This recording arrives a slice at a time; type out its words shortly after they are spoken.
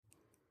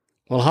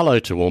Well, hello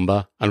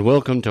Toowoomba, and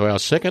welcome to our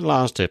second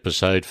last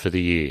episode for the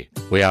year.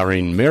 We are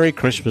in Merry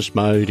Christmas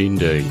mode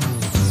indeed.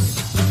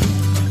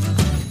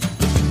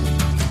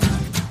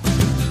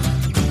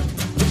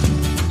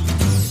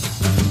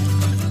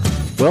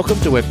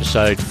 Welcome to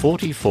episode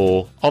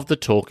 44 of the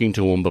Talking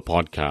Toowoomba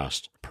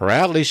podcast,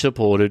 proudly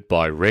supported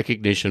by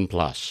Recognition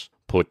Plus.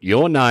 Put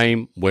your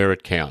name where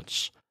it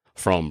counts.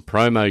 From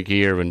promo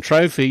gear and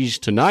trophies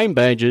to name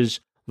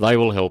badges, they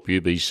will help you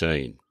be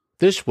seen.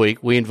 This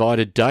week we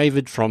invited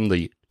David from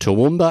the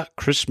Toowoomba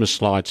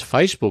Christmas Lights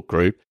Facebook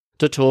group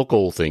to talk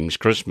all things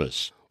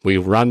Christmas.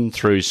 We'll run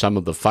through some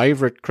of the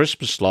favourite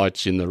Christmas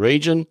lights in the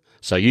region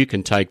so you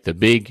can take the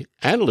big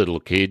and little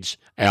kids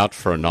out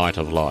for a night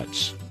of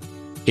lights.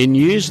 In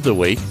News of the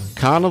Week,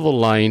 Carnival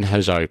Lane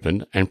has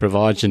opened and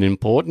provides an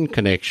important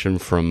connection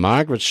from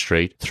Margaret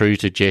Street through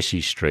to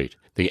Jessie Street,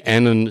 the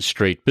Annan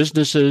Street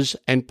businesses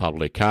and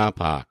public car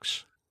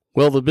parks.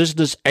 Well, the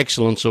Business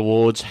Excellence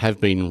Awards have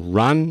been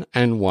run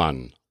and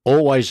won.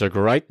 Always a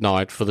great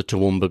night for the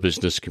Toowoomba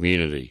business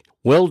community.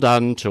 Well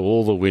done to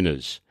all the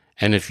winners.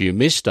 And if you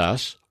missed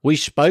us, we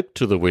spoke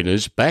to the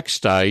winners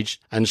backstage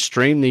and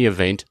streamed the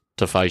event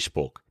to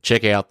Facebook.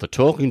 Check out the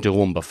Talking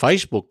Toowoomba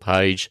Facebook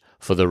page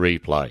for the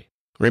replay.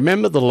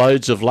 Remember, the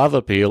Loads of Love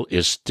appeal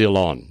is still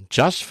on.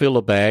 Just fill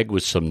a bag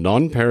with some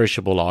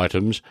non-perishable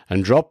items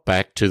and drop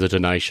back to the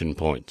donation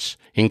points,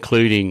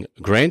 including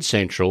Grand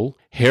Central,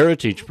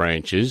 Heritage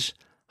Branches,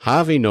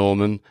 Harvey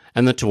Norman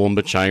and the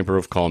Toowoomba Chamber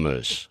of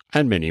Commerce,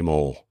 and many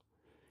more.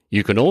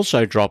 You can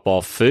also drop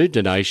off food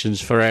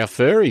donations for our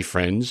furry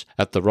friends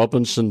at the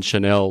Robinson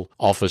Chanel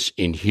office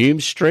in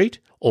Hume Street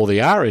or the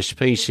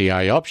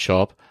RSPCA op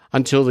shop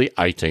until the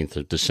 18th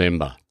of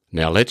December.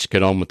 Now let's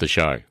get on with the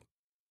show.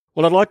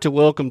 Well, I'd like to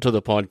welcome to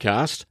the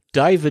podcast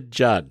David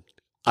Judd,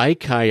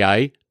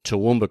 aka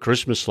Toowoomba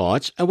Christmas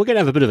Lights, and we're going to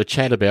have a bit of a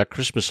chat about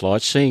Christmas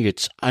lights, seeing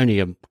it's only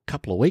a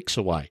couple of weeks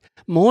away.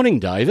 Morning,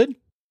 David.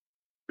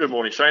 Good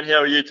morning, Shane. How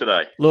are you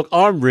today? Look,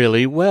 I'm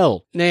really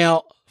well.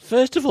 Now,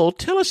 first of all,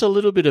 tell us a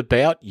little bit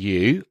about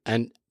you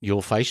and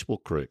your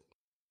Facebook group.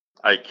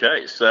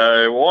 Okay,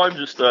 so I'm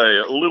just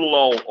a little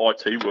old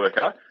IT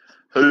worker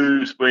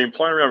who's been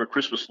playing around with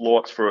Christmas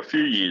lights for a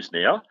few years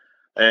now.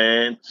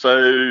 And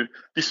so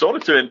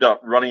decided to end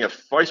up running a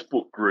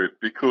Facebook group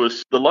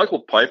because the local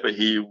paper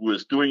here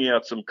was doing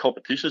out some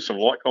competitions, some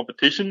light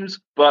competitions,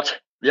 but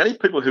the only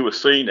people who were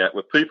seeing that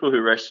were people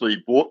who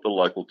actually bought the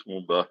local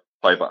Toowoomba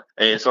paper.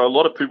 And so a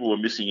lot of people were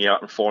missing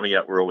out and finding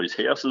out where all these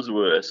houses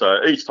were.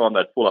 So each time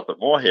they'd pull up at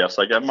my house,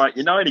 they go, mate,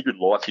 you know any good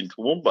lights in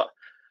Toowoomba?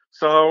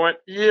 So I went,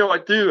 yeah, I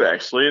do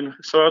actually. And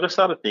so I just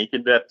started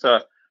thinking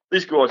that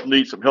these guys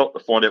need some help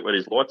to find out where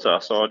these lights are.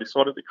 So I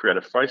decided to create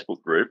a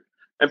Facebook group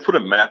and put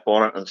a map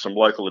on it and some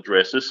local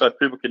addresses so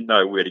people can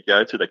know where to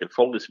go to. They can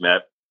follow this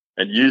map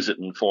and use it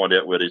and find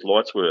out where these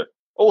lights were.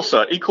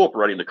 Also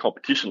incorporating the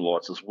competition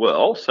lights as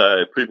well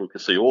so people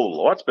can see all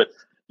the lights. But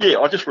yeah,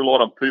 I just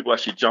relied on people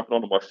actually jumping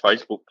onto my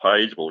Facebook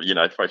page, or,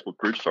 Facebook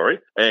group,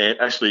 and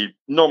actually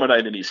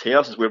nominating these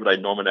houses, whether they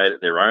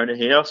nominated their own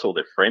house or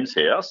their friend's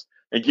house,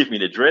 and give me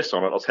an address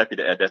on it. I was happy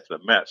to add that to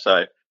the map.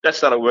 So that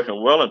started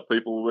working well and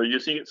people were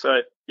using it.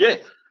 So, yeah.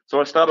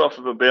 So I started off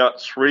with about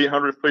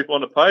 300 people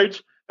on the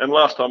page. And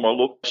last time I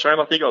looked, Shane,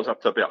 I think I was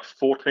up to about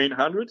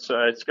 1,400. So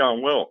it's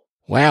going well.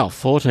 Wow,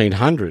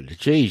 1,400.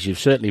 Geez, you've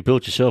certainly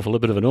built yourself a little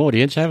bit of an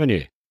audience, haven't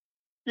you?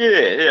 Yeah,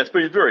 it's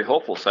been very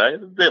helpful, so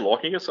they're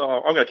liking it, so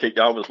I'm going to keep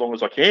going as long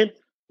as I can. As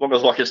long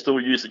as I can still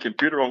use the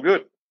computer, I'm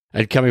good.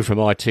 And coming from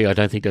IT, I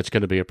don't think that's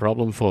going to be a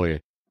problem for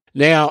you.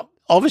 Now,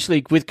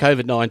 obviously, with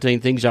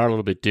COVID-19, things are a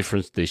little bit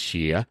different this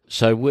year,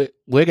 so we're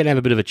going to have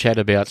a bit of a chat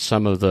about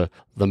some of the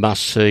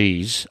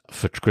must-sees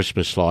for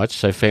Christmas lights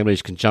so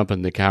families can jump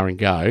in the car and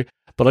go.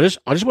 But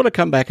I just want to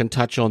come back and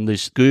touch on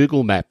this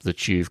Google map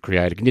that you've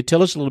created. Can you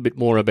tell us a little bit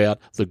more about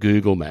the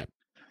Google map?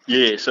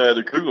 Yeah, so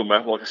the Google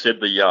map, like I said,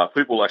 the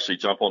people actually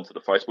jump onto the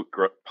Facebook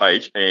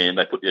page and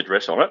they put the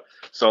address on it.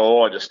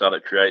 So I just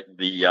started creating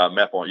the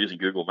map on using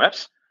Google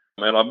Maps.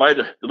 And I made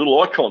a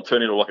little icon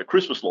turn into like a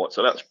Christmas light,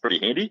 so that's pretty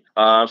handy.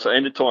 So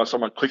anytime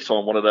someone clicks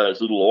on one of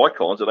those little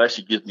icons, it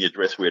actually gives me the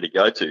address where to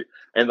go to.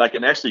 And they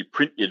can actually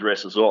print the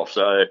addresses off.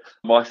 So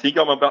I think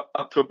I'm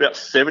up to about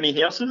 70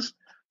 houses.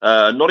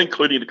 Not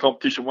including the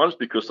competition ones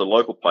because the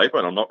local paper,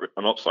 and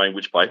I'm not saying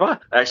which paper,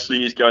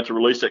 actually is going to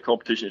release that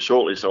competition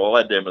shortly, so I'll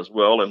add them as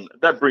well, and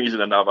that brings in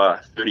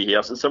another 30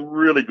 houses. Some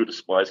really good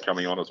displays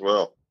coming on as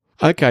well.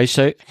 Okay,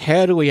 so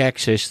how do we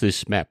access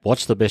this map?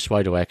 What's the best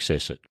way to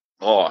access it?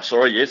 Oh,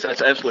 sorry, yes,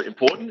 that's absolutely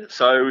important.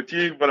 So if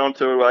you went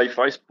onto a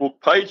Facebook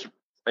page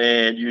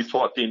and you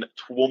typed in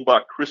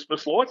Toowoomba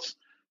Christmas Lights,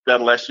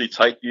 that'll actually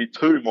take you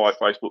to my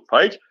Facebook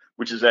page,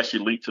 which is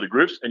actually linked to the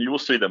groups, and you will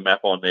see the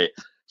map on there.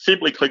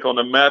 Simply click on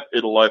the map,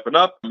 it'll open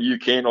up. You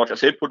can, like I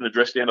said, put an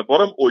address down the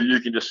bottom, or you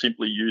can just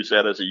simply use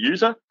that as a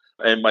user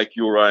and make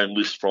your own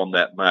list from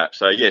that map.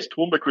 So, yes,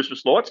 Toowoomba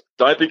Christmas Lights.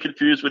 Don't be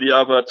confused with the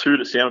other two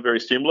that sound very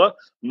similar.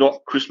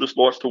 Not Christmas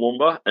Lights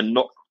Toowoomba and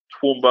not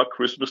Toowoomba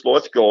Christmas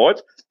Lights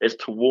Guides. It's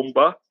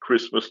Toowoomba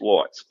Christmas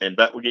Lights, and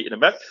that will get you the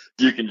map.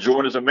 You can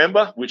join as a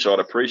member, which I'd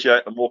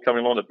appreciate. The more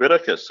coming along, the better,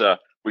 because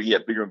we can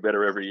get bigger and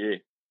better every year.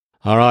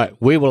 All right.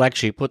 We will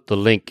actually put the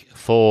link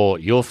for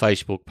your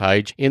Facebook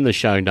page in the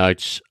show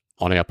notes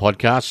on our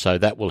podcast, so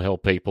that will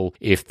help people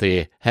if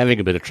they're having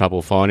a bit of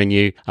trouble finding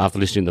you after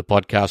listening to the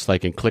podcast. They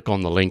can click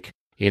on the link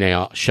in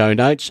our show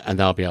notes and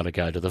they'll be able to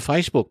go to the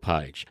Facebook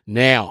page.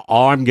 Now,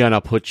 I'm going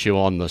to put you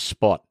on the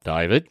spot,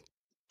 David.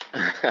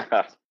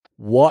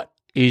 What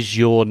is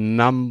your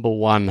number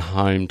one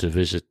home to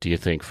visit, do you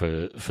think,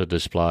 for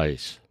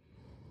displays?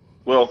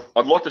 Well,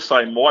 I'd like to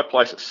say my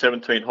place at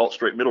 17 Holt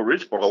Street, Middle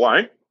Ridge, but I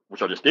won't,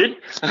 which I just did.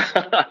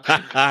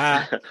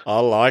 I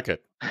like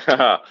it.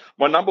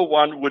 My number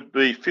one would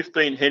be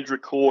 15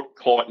 Hendrick Court,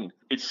 Clyton.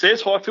 It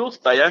says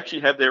Highfields. They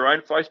actually have their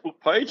own Facebook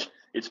page.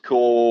 It's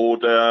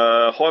called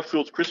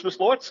Highfields Christmas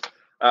Lights,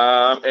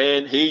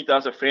 and he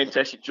does a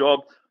fantastic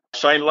job.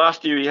 Shane,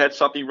 last year he had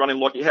something running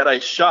like he had a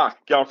shark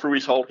going through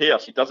his whole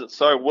house. He does it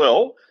so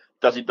well.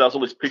 He does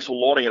all this pixel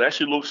lighting. It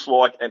actually looks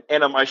like an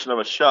animation of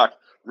a shark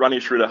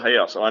running through the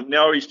house. I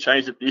know he's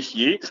changed it this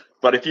year,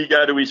 but if you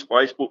go to his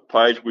Facebook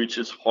page, which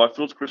is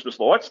Highfields Christmas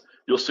Lights,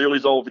 you'll see all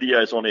his old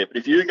videos on there. But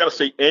if you're going to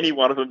see any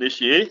one of them this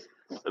year,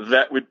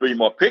 that would be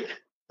my pick.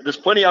 There's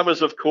plenty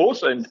others, of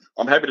course, and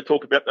I'm happy to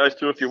talk about those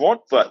too if you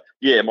want. But,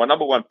 yeah, my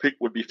number one pick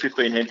would be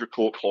 15 Hendrick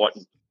Court,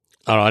 Clyton.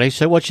 All righty.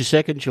 So what's your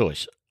second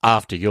choice?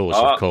 After yours,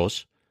 of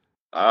course.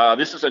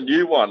 This is a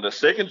new one. The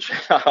second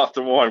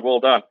after mine,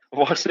 well done.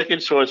 My second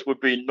choice would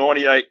be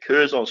 98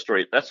 Curzon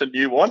Street. That's a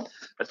new one.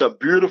 It's a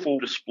beautiful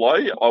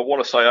display. I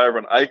want to say over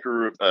an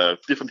acre of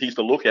different things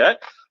to look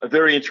at.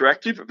 Very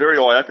interactive, very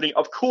eye-opening.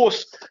 Of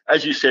course,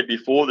 as you said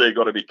before, they've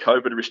got to be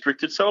COVID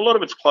restricted, so a lot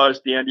of it's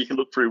closed down. You can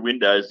look through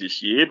windows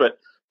this year, but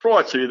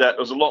prior to that, there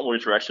was a lot more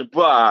interaction.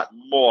 But,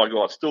 my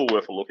God, still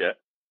worth a look at.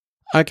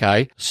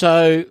 Okay,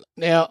 so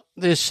now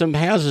there's some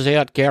houses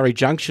out Gowrie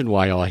Junction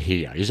way, I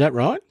hear. Is that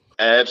right?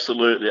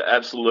 Absolutely,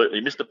 absolutely.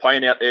 Mr.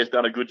 Payne out there has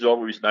done a good job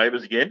with his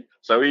neighbours again.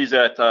 So he's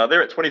at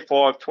they're at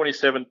 25,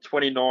 27,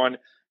 29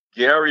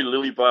 Gowrie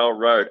Lilyvale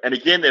Road. And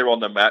again, they're on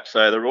the map,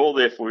 so they're all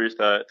there for you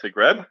to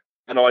grab.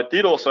 And I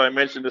did also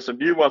mention there's some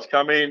new ones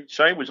coming.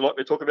 Shane, would you like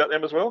me to talk about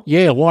them as well?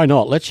 Yeah, why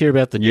not? Let's hear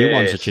about the new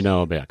ones that you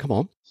know about. Come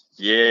on.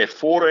 Yeah,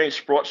 14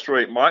 Sprott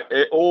Street, mate.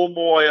 All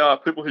my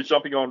people who's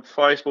jumping on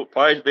Facebook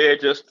page, they're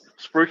just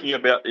spruiking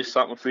about this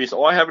something fierce.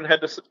 I haven't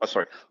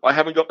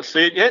got to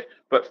see it yet,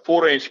 but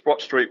 14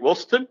 Sprott Street,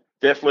 Wilston,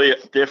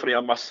 definitely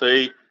a must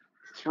see.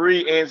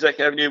 3 Anzac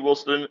Avenue,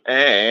 Wilston,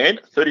 and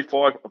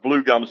 35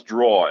 Blue Gums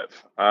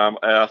Drive.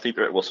 I think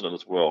they're at Wilston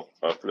as well.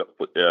 I forgot to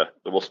put the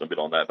Wilston bit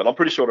on that, but I'm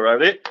pretty sure they're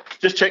over there.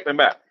 Just check the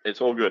map.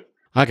 It's all good.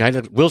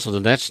 Okay,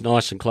 Wilson, that's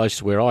nice and close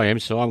to where I am,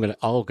 so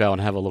I'll go and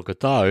have a look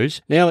at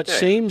those. Now, it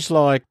seems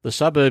like the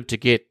suburb to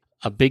get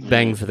a big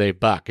bang for their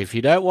buck. If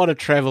you don't want to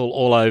travel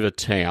all over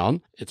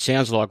town, it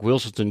sounds like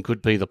Wilston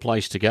could be the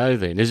place to go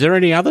then. Is there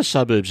any other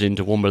suburbs in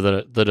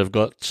Toowoomba that have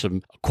got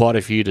quite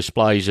a few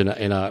displays in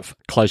a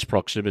close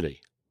proximity?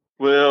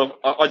 Well,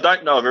 I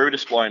don't know of every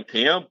display in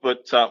town,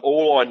 but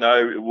all I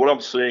know, what I'm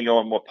seeing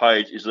on my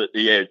page is that,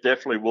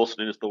 definitely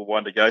Wilston is the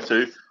one to go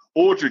to.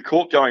 Audrey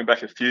Court, going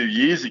back a few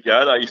years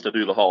ago, they used to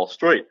do the whole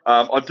street.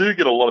 I do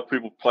get a lot of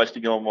people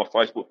posting on my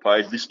Facebook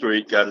page, this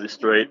street, go to this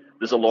street.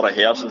 There's a lot of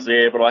houses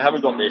there, but I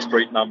haven't got their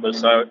street numbers.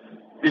 So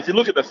if you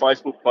look at the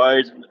Facebook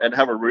page and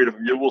have a read of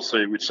them, you will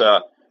see which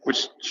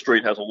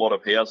street has a lot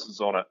of houses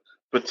on it.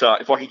 But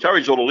if I can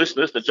encourage all the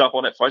listeners to jump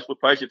on that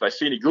Facebook page, if they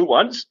see any good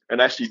ones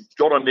and actually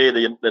got on there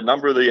the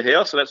number of the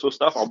house and that sort of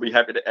stuff, I'll be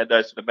happy to add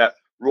those to the map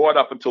right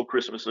up until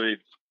Christmas Eve.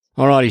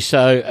 Alrighty,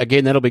 so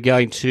again, that'll be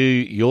going to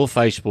your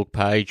Facebook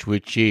page,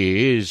 which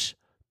is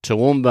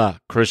Toowoomba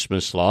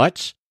Christmas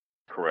Lights.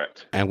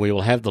 Correct. And we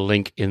will have the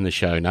link in the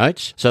show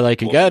notes. So they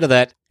can go to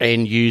that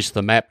and use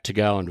the map to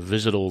go and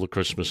visit all the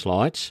Christmas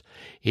lights.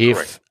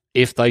 If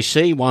they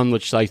see one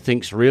which they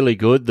think's really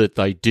good that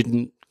they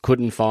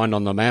couldn't find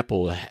on the map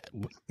or,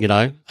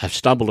 have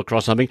stumbled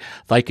across something,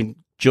 they can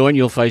join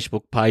your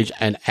Facebook page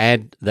and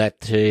add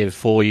that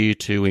for you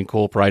to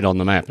incorporate on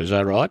the map. Is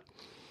that right?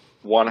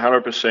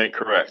 100%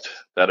 correct.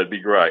 That'd be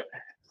great.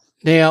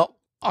 Now,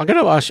 I'm going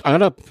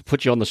to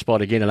put you on the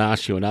spot again and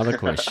ask you another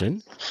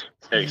question.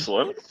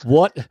 Excellent.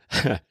 What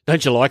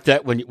don't you like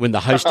that when the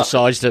host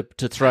decides to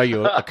throw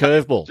you a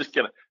curveball?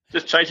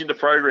 Just changing the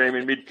program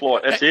in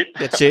mid-flight. That's it.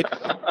 That's it.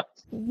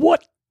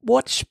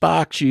 What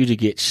sparks you to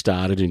get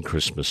started in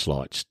Christmas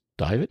lights,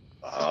 David?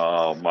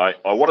 Oh, mate,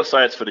 I want to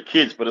say it's for the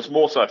kids, but it's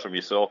more so for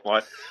myself,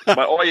 mate.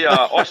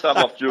 I started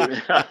off doing...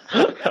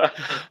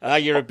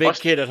 You're a big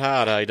kid at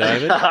heart, eh,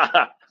 David?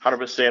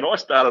 100%. I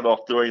started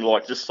off doing,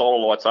 just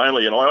solar lights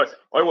only, and I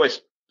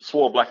always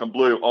swore black and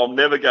blue. I'm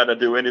never going to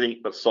do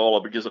anything but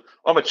solar because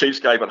I'm a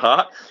cheapskate at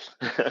heart.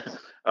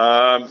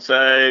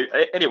 So,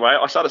 anyway,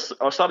 I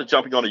started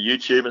jumping onto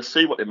YouTube and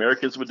see what the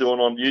Americans were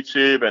doing on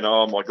YouTube, and,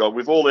 oh, my God,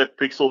 with all their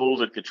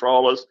pixels and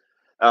controllers...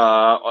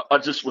 I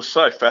just was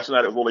so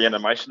fascinated with all the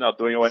animation they were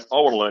doing. I went, I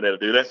want to learn how to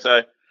do that.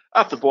 So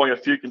after buying a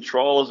few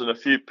controllers and a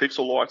few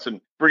pixel lights and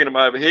bringing them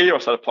over here, I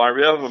started playing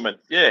around with them.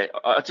 And,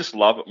 I just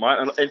love it,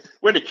 mate. And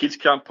when the kids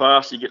come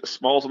past, you get the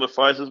smiles on their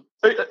faces.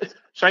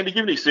 Shane, to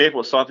give an example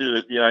of something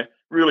that,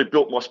 really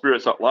built my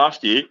spirits up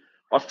last year,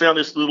 I found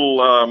this little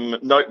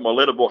note in my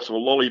letterbox with a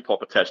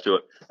lollipop attached to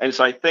it and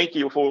saying, thank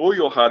you for all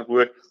your hard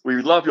work. We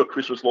love your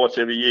Christmas lights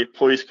every year.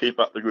 Please keep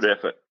up the good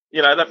effort.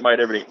 That made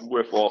everything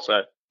worthwhile.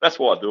 So that's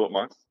why I do it,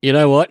 mate. You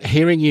know what?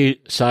 Hearing you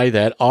say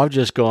that, I've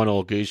just gone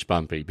all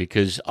goosebumpy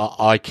because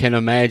I can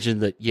imagine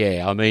that,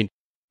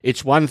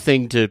 it's one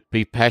thing to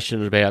be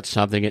passionate about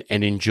something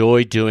and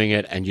enjoy doing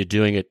it, and you're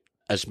doing it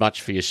as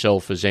much for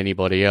yourself as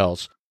anybody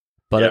else.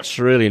 But It's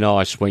really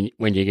nice when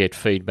you get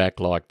feedback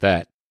like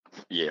that.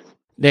 Yeah.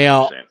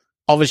 Now,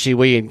 obviously,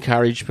 we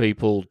encourage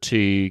people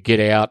to get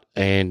out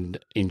and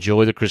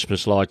enjoy the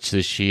Christmas lights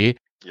this year,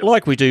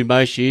 like we do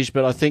most years.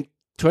 But I think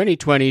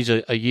 2020 is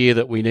a year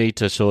that we need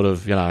to sort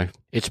of,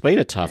 it's been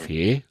a tough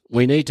year.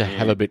 We need to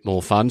have a bit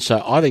more fun.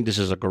 So I think this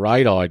is a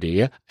great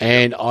idea.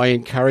 And I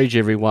encourage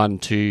everyone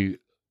to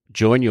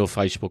join your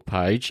Facebook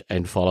page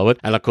and follow it.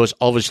 And, of course,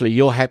 obviously,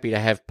 you're happy to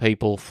have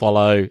people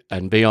follow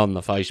and be on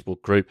the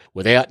Facebook group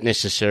without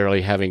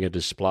necessarily having a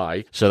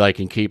display so they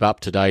can keep up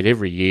to date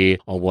every year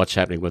on what's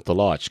happening with the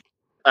lights.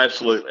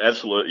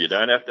 Absolutely. You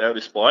don't have to have a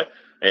display.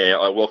 And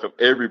I welcome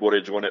everybody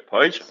to join that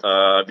page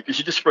because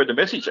you just spread the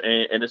message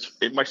and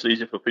it makes it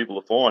easier for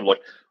people to find.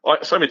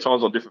 So many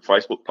times on different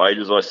Facebook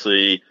pages, I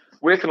see,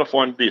 where can I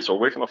find this or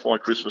where can I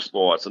find Christmas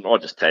lights? And I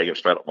just tag them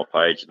straight up my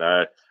page,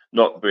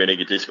 not being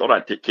egotistical. I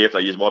don't care if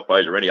they use my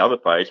page or any other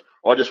page.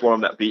 I just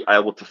want them to be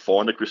able to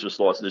find the Christmas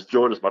lights and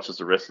enjoy it as much as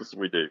the rest of us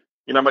we do.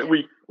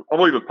 Mate, I'm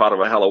even part of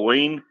a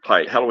Halloween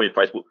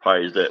Facebook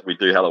page that we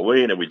do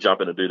Halloween and we jump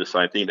in and do the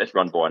same thing. That's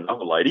run by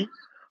another lady.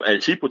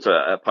 And she puts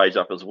a page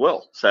up as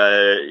well.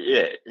 So,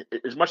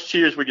 as much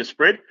cheer as we can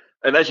spread.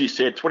 And as you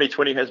said,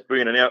 2020 has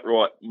been an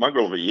outright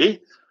mongrel of a year.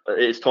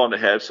 It's time to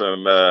have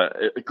some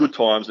good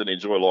times and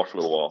enjoy life for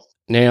a little while.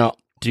 Now,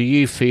 do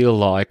you feel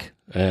like,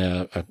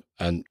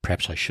 and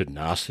perhaps I shouldn't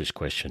ask this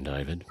question,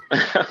 David.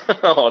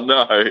 Oh,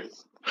 no.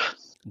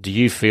 Do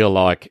you feel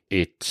like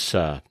it's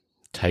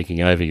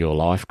taking over your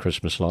life,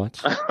 Christmas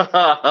lights?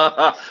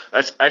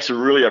 That's a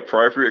really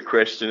appropriate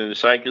question,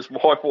 Shane, because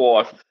my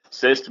wife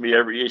says to me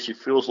every year she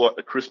feels like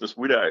the Christmas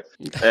widow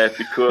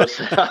because,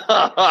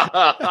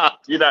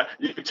 you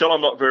can tell I'm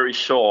not very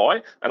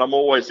shy and I'm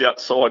always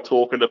outside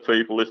talking to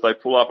people if they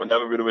pull up and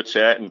have a bit of a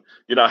chat. And,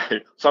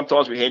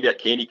 sometimes we hand out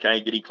candy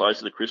cane getting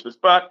closer to Christmas,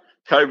 but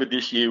COVID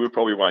this year we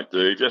probably won't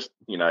do. Just,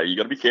 you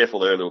got to be careful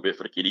there a little bit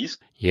for the kiddies.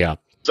 Yeah.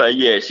 So,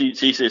 she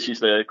says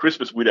she's the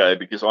Christmas widow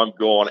because I'm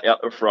gone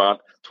out the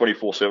front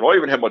 24/7. I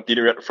even have my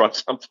dinner out the front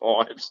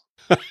sometimes.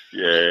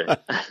 Yeah.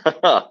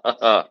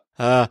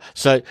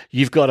 So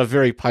you've got a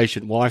very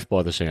patient wife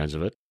by the sounds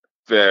of it.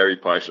 Very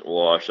patient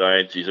wife,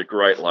 Shane. She's a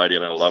great lady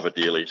and I love her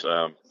dearly.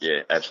 So,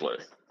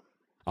 absolutely.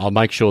 I'll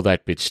make sure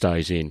that bit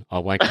stays in. I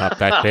won't cut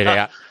that bit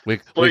out.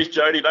 Please,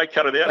 Jody, don't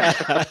cut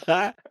it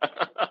out.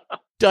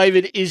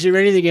 David, is there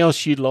anything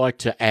else you'd like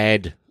to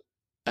add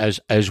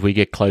as we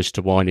get close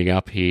to winding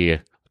up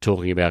here,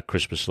 talking about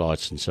Christmas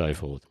lights and so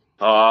forth?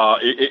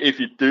 If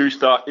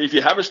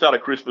you haven't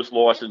started Christmas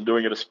lights and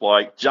doing a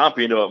display, jump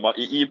into it.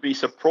 You'd be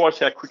surprised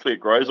how quickly it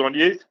grows on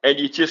you, and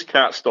you just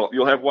can't stop.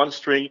 You'll have one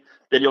string,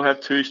 then you'll have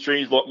two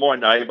strings. Like my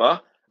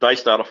neighbour, they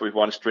start off with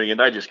one string, and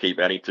they just keep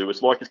adding to it.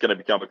 It's like it's going to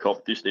become a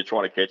competition. They're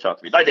trying to catch up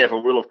to me. They never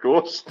will, of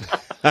course.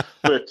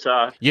 But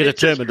you're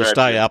determined to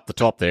stay up the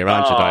top there,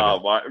 aren't you,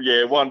 David?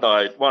 Yeah, one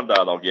day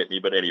they'll get me.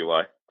 But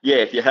anyway. Yeah,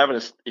 if you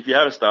haven't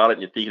started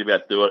and you're thinking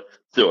about do it.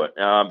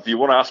 If you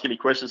want to ask any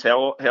questions,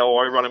 how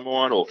I run in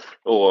mine,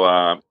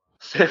 or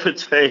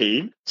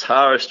 17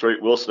 Tara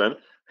Street, Wilson,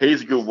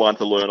 he's a good one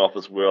to learn off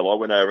as well. I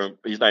went over,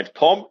 his name's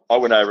Tom. I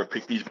went over and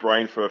picked his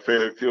brain for a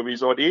few of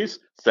his ideas.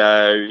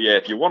 So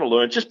if you want to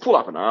learn, just pull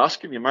up and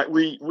ask him, mate.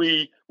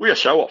 We are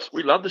show-offs.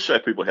 We love to show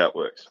people how it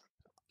works.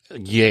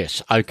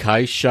 Yes,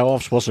 okay.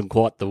 Show-offs wasn't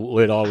quite the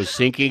word I was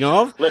thinking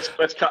of. Let's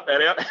cut that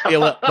out.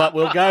 Yeah, but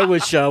we'll go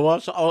with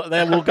show-offs.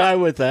 Then we'll go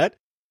with that.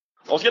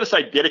 I was going to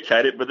say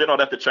dedicated, but then I'd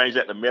have to change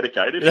that to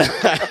medicated.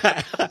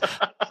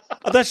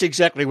 That's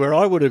exactly where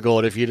I would have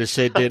gone if you'd have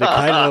said dedicated.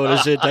 I would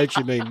have said, don't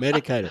you mean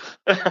medicated?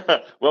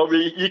 Well,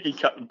 you can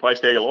cut and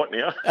paste how you like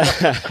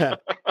now.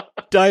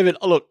 David,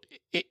 look,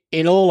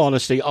 in all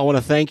honesty, I want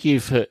to thank you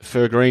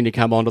for agreeing to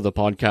come onto the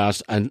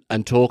podcast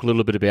and talk a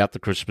little bit about the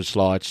Christmas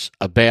lights,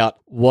 about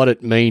what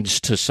it means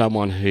to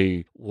someone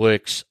who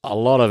works a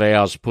lot of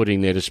hours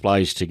putting their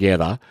displays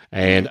together.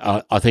 And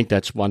I think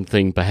that's one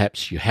thing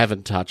perhaps you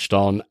haven't touched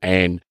on.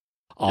 And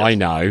I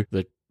know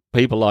that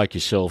people like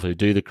yourself who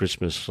do the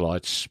Christmas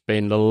lights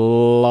spend a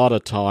lot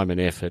of time and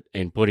effort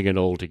in putting it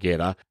all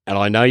together. And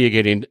I know you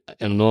get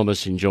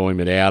enormous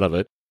enjoyment out of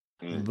it.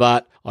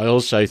 But I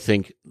also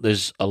think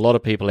there's a lot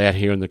of people out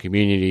here in the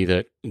community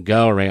that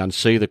go around,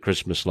 see the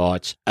Christmas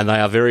lights, and they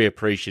are very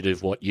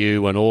appreciative what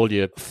you and all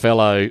your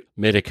fellow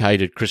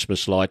medicated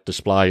Christmas light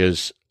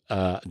displayers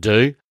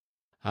do.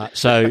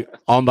 So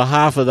on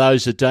behalf of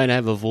those that don't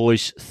have a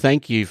voice,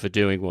 thank you for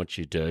doing what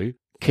you do.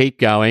 Keep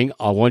going.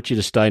 I want you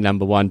to stay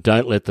number one.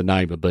 Don't let the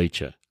neighbour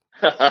beat you.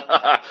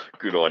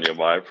 Good on you,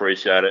 mate.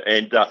 Appreciate it.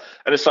 And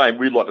the same,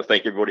 we'd like to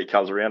thank everybody who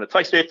comes around and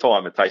takes their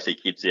time and takes their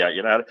kids out.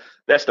 You know,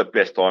 that's the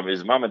best time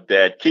is mum and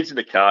dad, kids in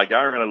the car,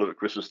 going around and look at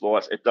Christmas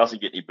lights. It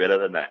doesn't get any better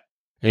than that.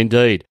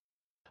 Indeed.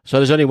 So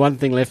there's only one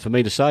thing left for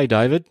me to say,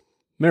 David.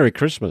 Merry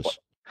Christmas.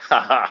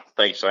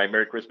 Thanks, Shane.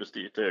 Merry Christmas to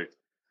you too.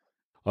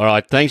 All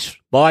right, thanks.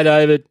 Bye,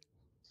 David.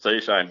 See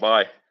you, Shane.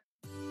 Bye.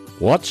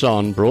 What's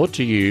On brought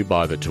to you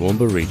by the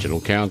Toowoomba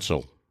Regional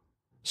Council.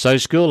 So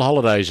school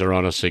holidays are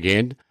on us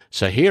again,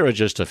 so here are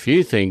just a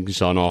few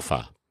things on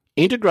offer.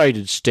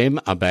 Integrated STEM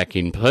are back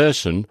in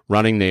person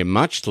running their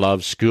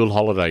much-loved school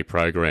holiday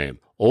program,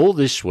 all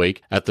this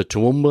week at the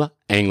Toowoomba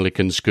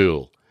Anglican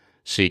School.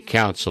 See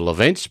Council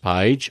events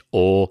page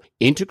or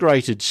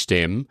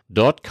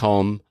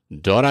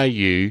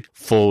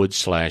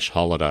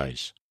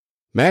integratedstem.com.au/holidays.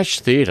 MASH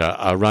Theatre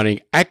are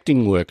running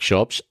acting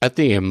workshops at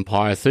the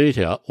Empire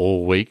Theatre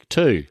all week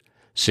too.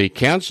 See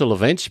Council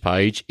events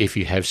page if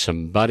you have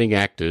some budding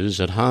actors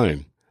at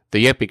home.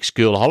 The Epic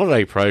School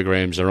Holiday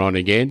programs are on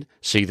again.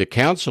 See the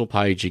Council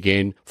page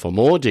again for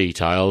more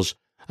details,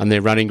 and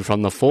they're running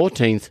from the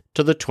 14th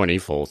to the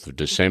 24th of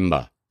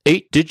December.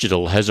 Eat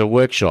Digital has a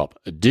workshop,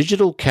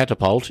 Digital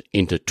Catapult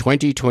into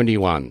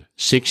 2021,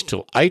 6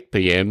 till 8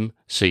 p.m.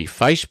 See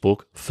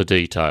Facebook for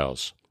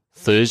details.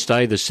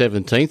 Thursday the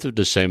 17th of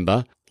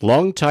December,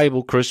 Long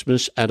Table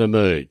Christmas at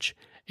Emerge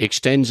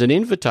extends an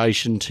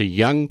invitation to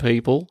young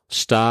people,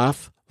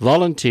 staff,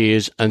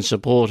 volunteers and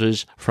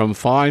supporters from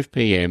 5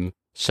 p.m.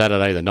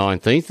 Saturday the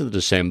 19th of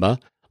December.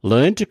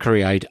 Learn to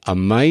create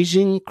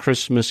amazing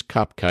Christmas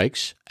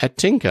cupcakes at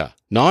Tinker.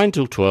 9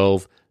 till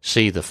 12.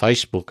 See the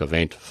Facebook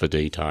event for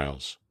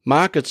details.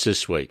 Markets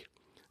this week.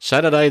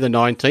 Saturday the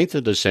 19th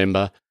of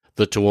December,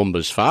 the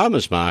Toowoomba's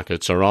Farmers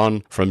Markets are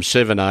on from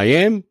 7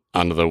 a.m.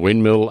 under the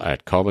windmill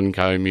at Cobb &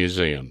 Co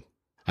Museum.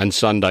 And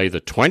Sunday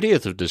the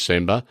 20th of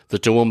December, the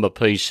Toowoomba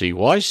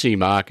PCYC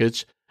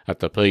Markets at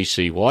the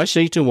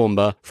PCYC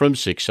Toowoomba from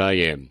 6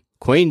 a.m.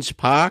 Queen's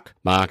Park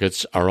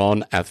Markets are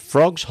on at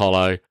Frogs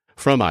Hollow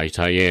from 8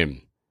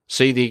 a.m.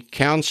 See the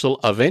Council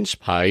events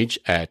page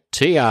at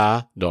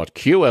tr.qld.gov.au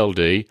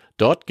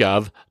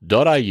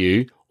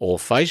or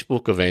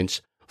Facebook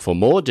events for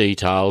more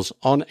details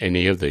on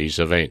any of these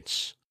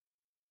events.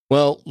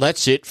 Well,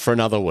 that's it for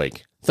another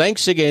week.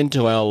 Thanks again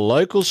to our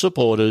local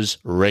supporters,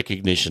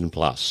 Recognition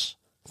Plus.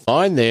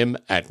 Find them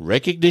at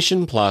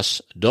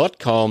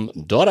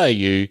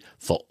recognitionplus.com.au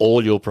for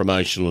all your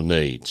promotional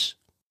needs.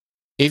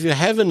 If you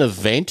have an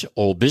event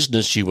or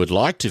business you would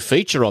like to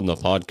feature on the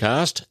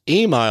podcast,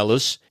 email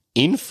us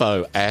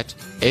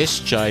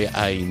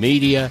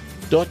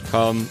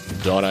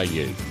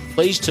info@sjamedia.com.au.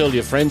 Please tell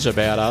your friends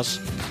about us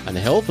and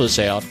help us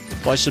out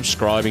by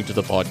subscribing to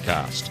the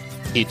podcast.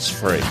 It's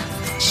free.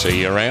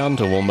 See you around,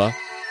 Toowoomba.